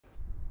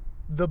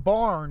The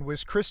barn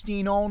was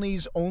Christine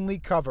Alney's only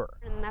cover.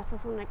 And that's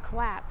just when it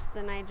collapsed,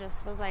 and I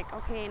just was like,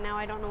 okay, now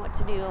I don't know what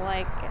to do. It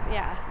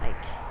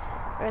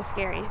was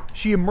scary.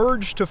 She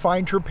emerged to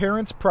find her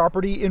parents'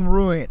 property in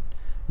ruin,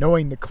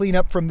 knowing the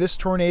cleanup from this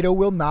tornado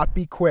will not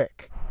be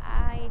quick.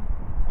 I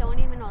don't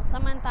even know.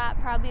 Someone thought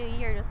probably a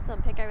year just to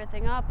pick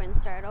everything up and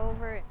start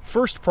over.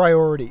 First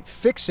priority,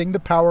 fixing the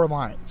power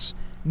lines.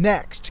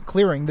 Next,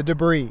 clearing the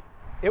debris.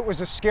 It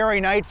was a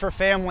scary night for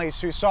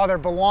families who saw their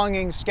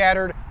belongings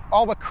scattered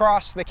all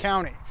across the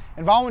county.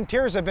 And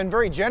volunteers have been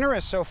very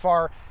generous so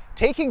far,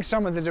 taking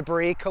some of the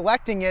debris,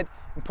 collecting it,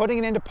 and putting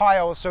it into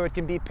piles so it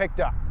can be picked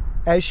up.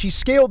 As she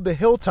scaled the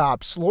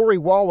hilltops, Lori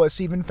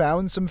Wallace even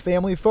found some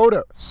family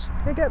photos.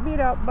 They got beat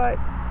up, but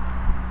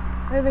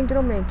I think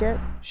it'll make it.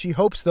 She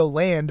hopes they'll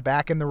land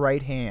back in the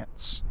right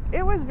hands.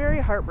 It was very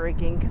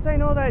heartbreaking because I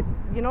know that,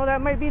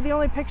 that might be the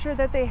only picture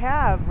that they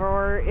have,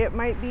 or it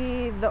might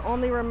be the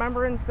only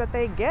remembrance that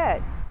they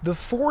get. The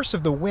force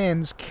of the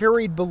winds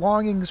carried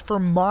belongings for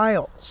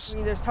miles. I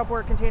mean, there's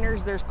Tupperware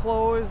containers, there's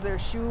clothes,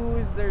 there's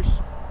shoes, there's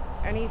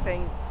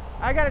anything.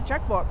 I got a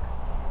checkbook.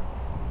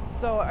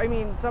 So, I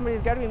mean,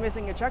 somebody's got to be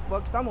missing a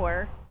checkbook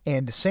somewhere.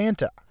 And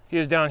Santa. He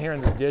was down here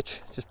in the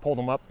ditch, just pulled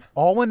him up.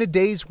 All in a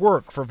day's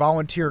work for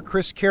volunteer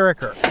Chris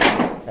Carricker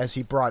as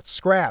he brought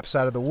scraps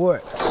out of the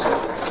woods.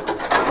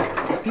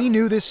 He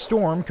knew this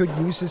storm could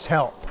use his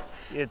help.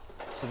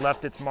 It's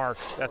left its mark,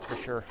 that's for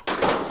sure.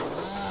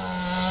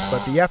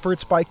 But the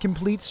efforts by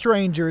complete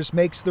strangers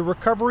makes the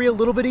recovery a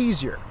little bit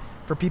easier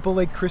for people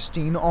like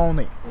Christine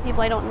Alney.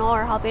 People I don't know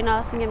are helping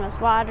us and giving us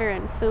water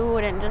and food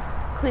and just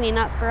cleaning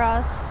up for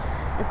us.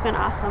 It's been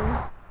awesome.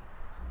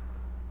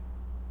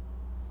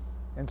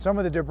 And some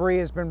of the debris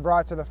has been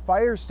brought to the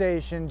fire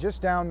station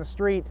just down the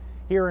street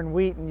here in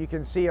Wheaton. You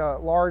can see a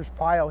large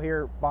pile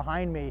here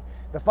behind me.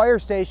 The fire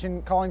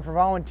station calling for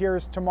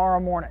volunteers tomorrow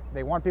morning.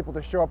 They want people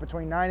to show up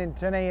between 9 and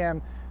 10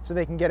 a.m. so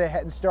they can get a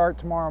head start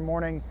tomorrow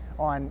morning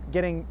on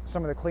getting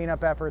some of the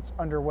cleanup efforts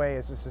underway,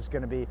 as this is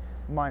going to be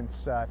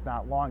months, if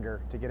not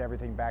longer, to get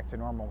everything back to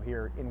normal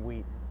here in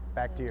Wheaton.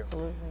 Back to you.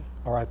 Absolutely.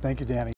 All right, thank you, Danny.